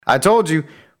I told you,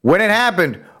 when it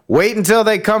happened, wait until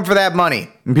they come for that money.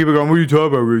 And people are going, what are you talking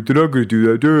about, Rick? They're not going to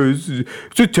do that.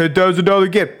 It's a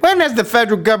 $10,000 gift. When has the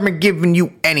federal government given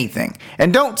you anything?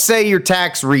 And don't say your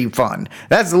tax refund.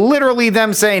 That's literally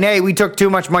them saying, hey, we took too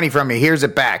much money from you. Here's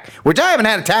it back. Which I haven't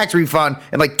had a tax refund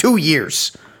in like 2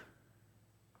 years.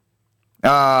 They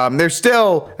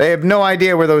have no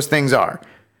idea where those things are.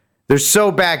 They're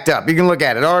so backed up. You can look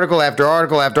at it. Article after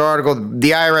article after article.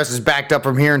 The IRS is backed up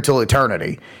from here until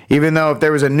eternity. Even though if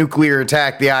there was a nuclear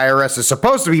attack, the IRS is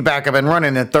supposed to be back up and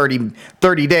running in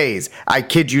 30 days. I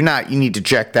kid you not. You need to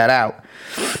check that out.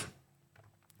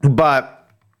 But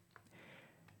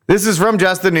this is from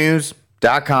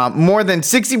justthenews.com. More than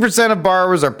 60% of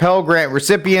borrowers are Pell Grant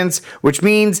recipients, which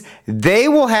means they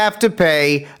will have to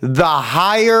pay the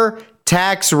higher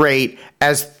tax rate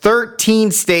as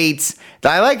 13 states.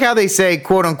 I like how they say,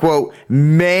 quote unquote,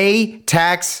 may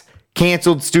tax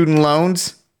canceled student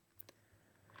loans.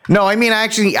 No, I mean, I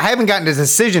haven't gotten a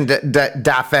decision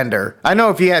defender. I know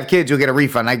if you have kids, you'll get a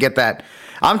refund. I get that.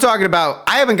 I'm talking about,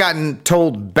 I haven't gotten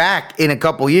told back in a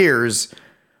couple years,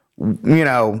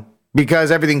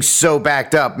 because everything's so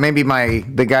backed up. Maybe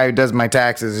the guy who does my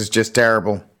taxes is just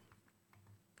terrible.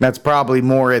 That's probably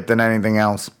more it than anything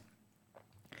else.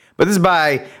 But this is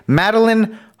by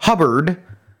Madeline Hubbard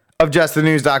of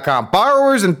justthenews.com.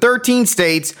 Borrowers in 13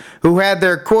 states who had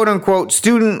their quote-unquote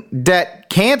student debt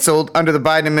canceled under the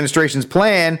Biden administration's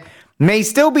plan may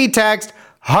still be taxed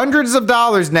hundreds of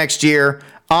dollars next year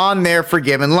on their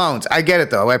forgiven loans. I get it,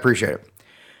 though. I appreciate it.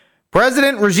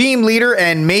 President, regime leader,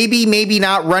 and maybe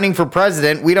not running for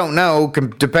president. We don't know,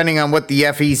 depending on what the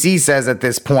FEC says at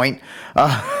this point.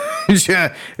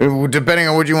 Depending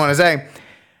on what you want to say.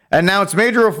 Announced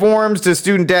major reforms to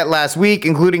student debt last week,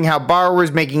 including how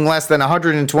borrowers making less than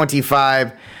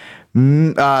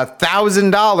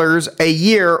 $125,000 a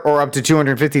year, or up to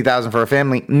 $250,000 for a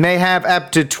family, may have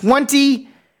up to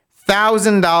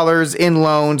 $20,000 in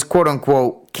loans, quote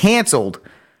unquote, canceled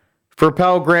for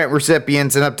Pell Grant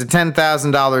recipients, and up to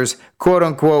 $10,000, quote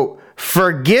unquote,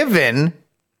 forgiven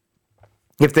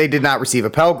if they did not receive a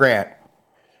Pell Grant.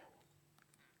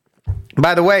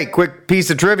 By the way, quick piece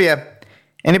of trivia.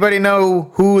 Anybody know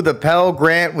who the Pell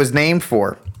Grant was named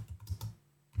for?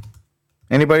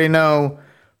 Anybody know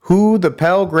who the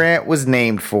Pell Grant was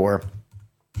named for?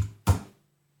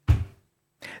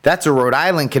 That's a Rhode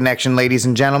Island connection, ladies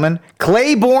and gentlemen.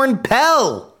 Claiborne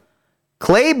Pell.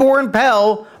 Claiborne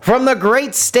Pell from the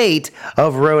great state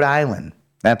of Rhode Island.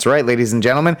 That's right, ladies and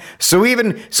gentlemen. So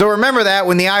remember that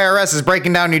when the IRS is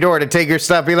breaking down your door to take your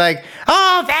stuff, be like,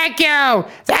 oh, thank you.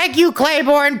 Thank you,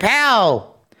 Claiborne Pell.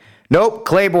 Nope,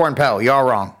 Claiborne Pell. Y'all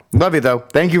wrong. Love you, though.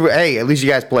 Thank you. Hey, at least you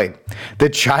guys played. The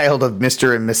child of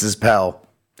Mr. and Mrs. Pell.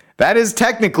 That is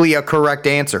technically a correct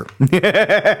answer. And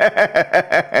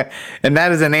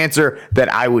that is an answer that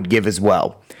I would give as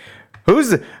well.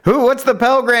 What's the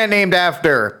Pell Grant named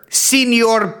after?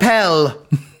 Senor Pell.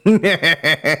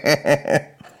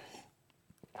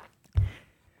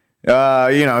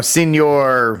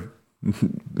 Senor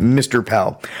Mr.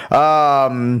 Pell.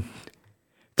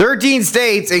 13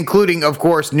 states, including, of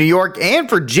course, New York and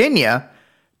Virginia,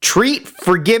 treat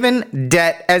forgiven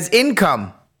debt as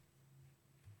income,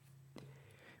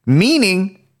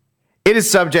 meaning it is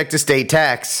subject to state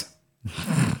tax.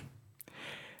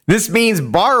 This means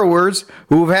borrowers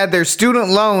who have had their student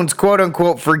loans, quote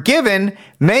unquote, forgiven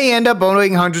may end up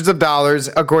owing hundreds of dollars,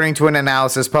 according to an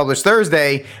analysis published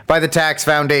Thursday by the Tax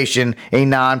Foundation, a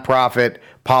nonprofit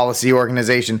policy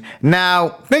organization. Now,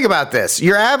 think about this.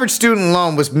 Your average student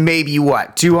loan was maybe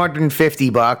what?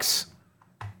 $250?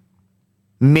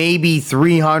 Maybe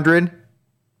 $300?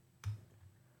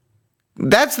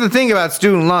 That's the thing about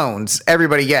student loans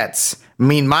everybody gets. I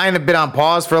mean, mine have been on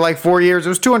pause for like 4 years. It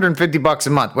was $250 a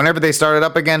month. Whenever they start it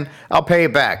up again, I'll pay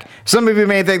it back. Some of you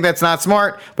may think that's not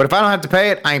smart, but if I don't have to pay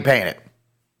it, I ain't paying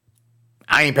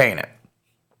it.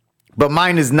 But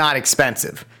mine is not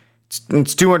expensive.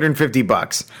 It's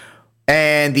 $250.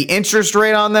 And the interest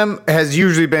rate on them has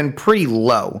usually been pretty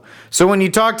low. So when you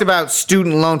talked about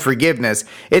student loan forgiveness,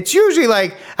 it's usually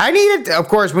like, I need it. Of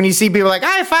course, when you see people like,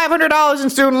 I have $500 in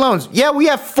student loans. Yeah, we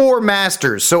have 4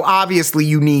 masters. So obviously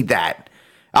you need that.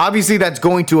 Obviously that's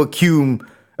going to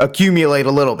accumulate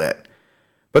a little bit.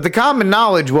 But the common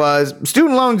knowledge was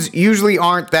student loans usually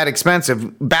aren't that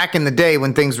expensive. Back in the day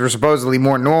when things were supposedly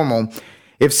more normal,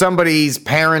 if somebody's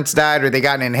parents died or they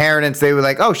got an inheritance, they were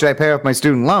like, oh, should I pay off my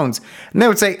student loans? And they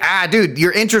would say, dude,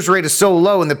 your interest rate is so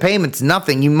low and the payment's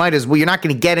nothing. You might as well, you're not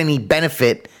going to get any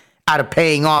benefit out of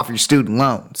paying off your student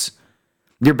loans.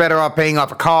 You're better off paying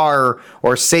off a car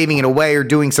or saving it away or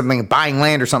doing something, buying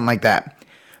land or something like that.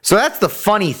 So that's the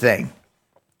funny thing.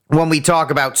 when we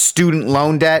talk about student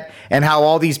loan debt and how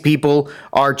all these people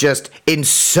are just in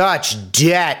such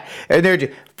debt.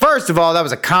 And first of all, that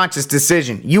was a conscious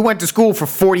decision. You went to school for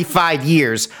 45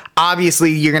 years.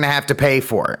 Obviously, you're going to have to pay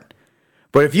for it.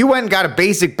 But if you went and got a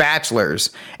basic bachelor's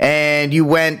and you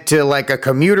went to like a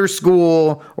commuter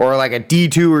school or like a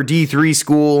D2 or D3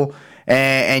 school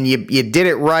and you did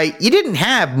it right, you didn't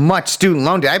have much student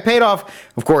loan debt. I paid off,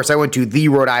 of course, I went to the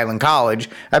Rhode Island College.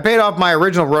 I paid off my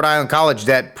original Rhode Island College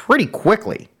debt pretty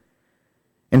quickly.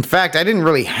 In fact, I didn't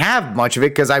really have much of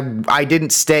it because I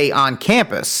didn't stay on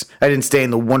campus. I didn't stay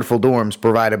in the wonderful dorms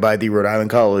provided by the Rhode Island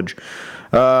College.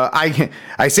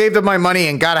 I saved up my money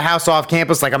and got a house off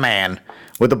campus like a man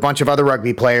with a bunch of other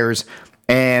rugby players.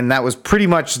 And that was pretty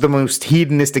much the most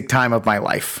hedonistic time of my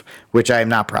life, which I am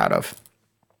not proud of.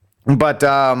 But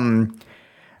the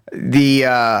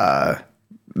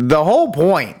whole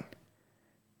point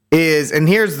is, and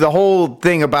here's the whole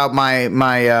thing about my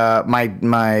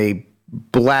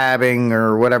blabbing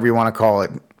or whatever you want to call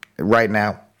it right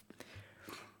now.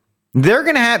 They're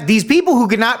going to have these people who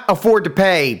cannot afford to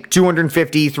pay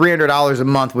 $250, $300 a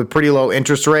month with pretty low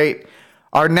interest rate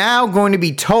are now going to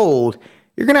be told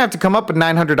you're going to have to come up with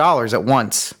 $900 at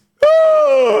once.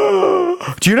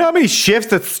 Do you know how many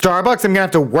shifts at Starbucks I'm going to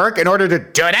have to work in order to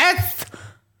do this?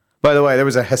 By the way, there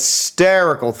was a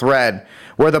hysterical thread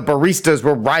where the baristas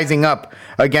were rising up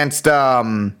against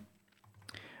the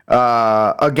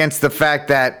fact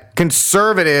that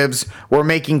conservatives were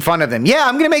making fun of them. Yeah,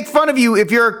 I'm going to make fun of you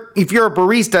if you're a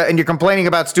barista and you're complaining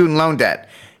about student loan debt.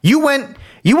 You went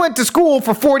to school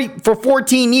for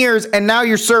 14 years and now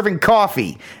you're serving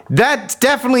coffee. That's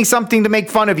definitely something to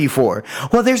make fun of you for.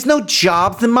 Well, there's no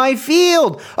jobs in my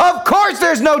field. Of course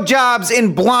there's no jobs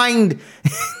in blind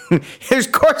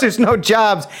there's no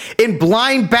jobs in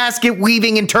blind basket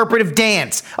weaving interpretive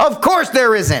dance. Of course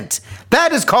there isn't.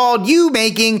 That is called you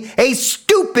making a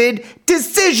stupid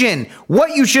decision.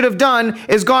 What you should have done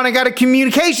is gone and got a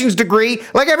communications degree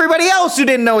like everybody else who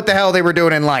didn't know what the hell they were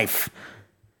doing in life.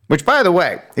 Which, by the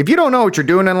way, if you don't know what you're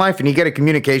doing in life and you get a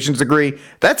communications degree,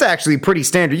 that's actually pretty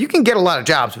standard. You can get a lot of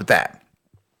jobs with that.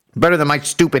 Better than my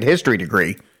stupid history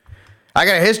degree. I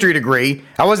got a history degree.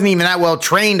 I wasn't even that well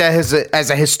trained as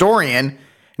a historian.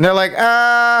 And they're like,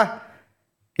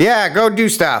 yeah, go do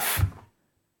stuff.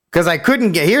 Because I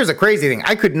couldn't get, here's a crazy thing.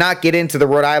 I could not get into the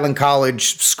Rhode Island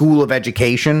College School of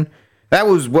Education. That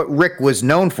was what Rick was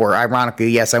known for.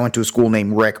 Ironically, yes, I went to a school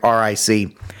named Rick,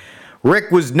 R-I-C.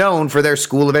 Rick was known for their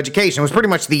school of education. It was pretty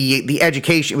much the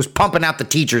education. It was pumping out the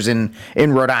teachers in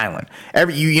Rhode Island.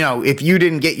 If you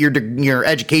didn't get your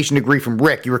education degree from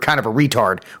Rick, you were kind of a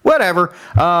retard. Whatever.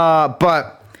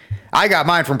 But I got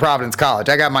mine from Providence College.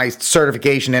 I got my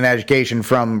certification in education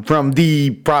from the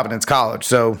Providence College.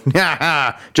 So,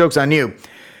 joke's on you.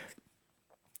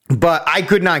 But I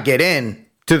could not get in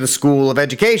to the School of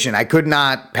Education. I could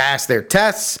not pass their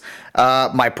tests.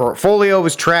 My portfolio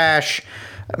was trash.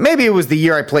 Maybe it was the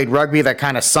year I played rugby that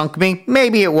kind of sunk me.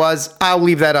 Maybe it was. I'll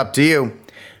leave that up to you.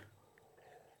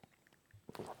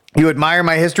 You admire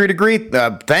my history degree?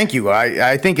 Thank you.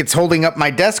 I think it's holding up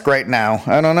my desk right now.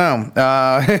 I don't know.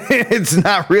 It's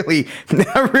not really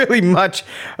much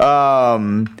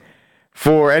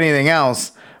for anything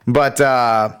else. But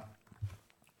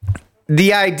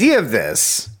the idea of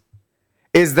this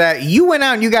is that you went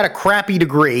out and you got a crappy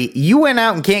degree. You went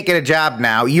out and can't get a job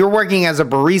now. You're working as a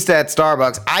barista at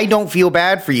Starbucks. I don't feel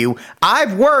bad for you.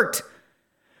 I've worked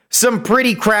some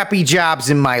pretty crappy jobs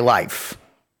in my life.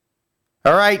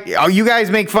 All right? You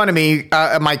guys make fun of me,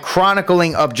 my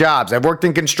chronicling of jobs. I've worked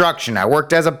in construction. I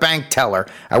worked as a bank teller.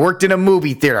 I worked in a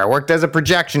movie theater. I worked as a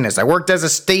projectionist. I worked as a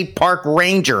state park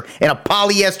ranger in a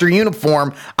polyester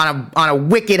uniform on a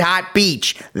wicked hot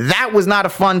beach. That was not a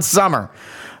fun summer.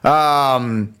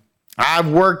 I've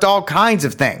worked all kinds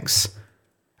of things.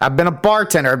 I've been a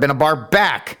bartender. I've been a bar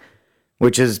back,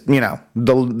 which is,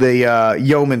 the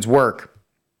yeoman's work.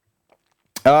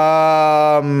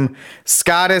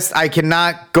 Scottis, I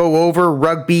cannot go over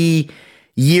rugby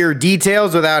year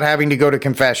details without having to go to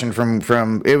confession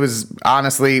from it was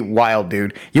honestly wild,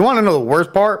 dude. You want to know the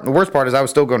worst part? The worst part is I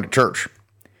was still going to church.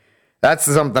 That's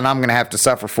something I'm going to have to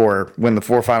suffer for when the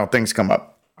four final things come up.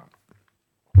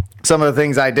 Some of the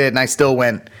things I did, and I still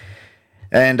went,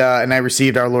 and I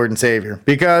received our Lord and Savior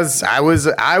because I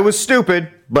was stupid,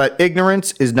 but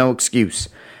ignorance is no excuse.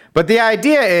 But the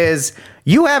idea is,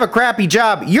 you have a crappy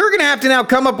job. You're gonna have to now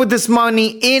come up with this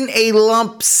money in a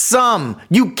lump sum.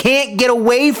 You can't get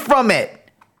away from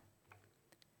it.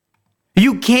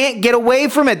 You can't get away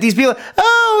from it. These people,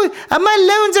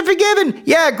 my loans are forgiven.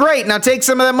 Yeah, great. Now take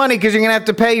some of that money because you're gonna have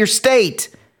to pay your state.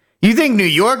 You think New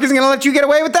York is gonna let you get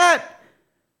away with that?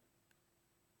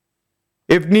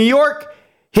 If New York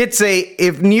hears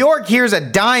a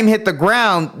dime hit the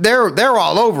ground, they're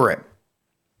all over it.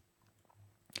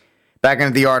 Back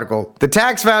into the article. The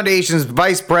Tax Foundation's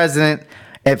vice president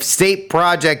of state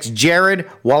projects, Jared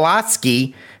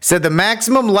Walatsky, said the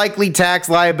maximum likely tax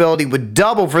liability would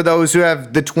double for those who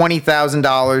have the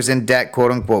 $20,000 in debt,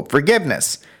 quote unquote,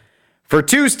 forgiveness. For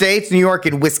two states, New York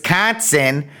and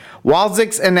Wisconsin,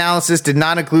 Walczyk's analysis did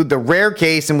not include the rare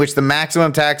case in which the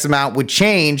maximum tax amount would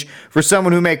change for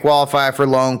someone who may qualify for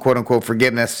loan, quote unquote,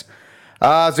 forgiveness.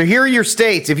 So here are your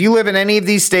states. If you live in any of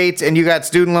these states and you got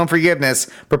student loan forgiveness,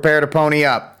 prepare to pony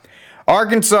up.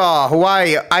 Arkansas,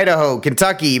 Hawaii, Idaho,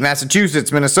 Kentucky,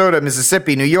 Massachusetts, Minnesota,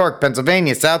 Mississippi, New York,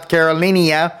 Pennsylvania, South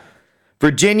Carolina,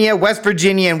 Virginia, West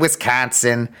Virginia, and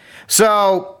Wisconsin.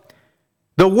 So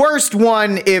the worst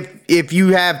one, if you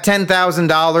have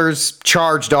 $10,000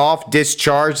 charged off,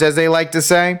 discharged, as they like to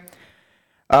say,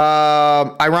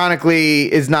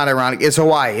 ironically, is not ironic. It's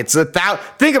Hawaii. It's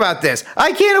think about this.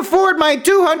 I can't afford my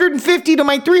 $250 to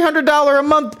my $300 a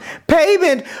month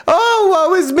payment. Oh,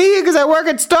 woe is me because I work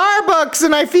at Starbucks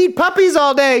and I feed puppies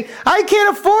all day. I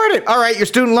can't afford it. All right, your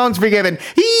student loan's forgiven.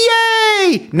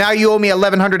 Yay! Now you owe me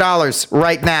 $1,100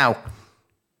 right now.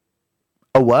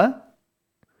 A what?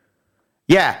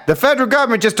 Yeah, the federal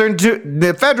government just turned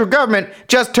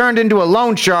into a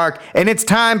loan shark, and it's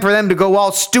time for them to go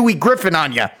all Stewie Griffin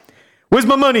on you. Where's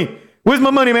my money? Where's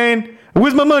my money, man?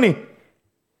 Where's my money?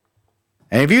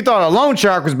 And if you thought a loan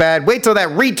shark was bad, wait till that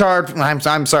retard.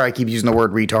 I'm sorry, I keep using the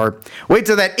word retard. Wait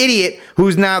till that idiot,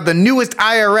 who's now the newest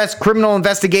IRS criminal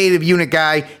investigative unit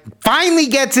guy, finally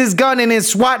gets his gun in his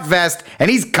SWAT vest,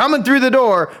 and he's coming through the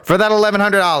door for that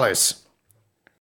 $1,100.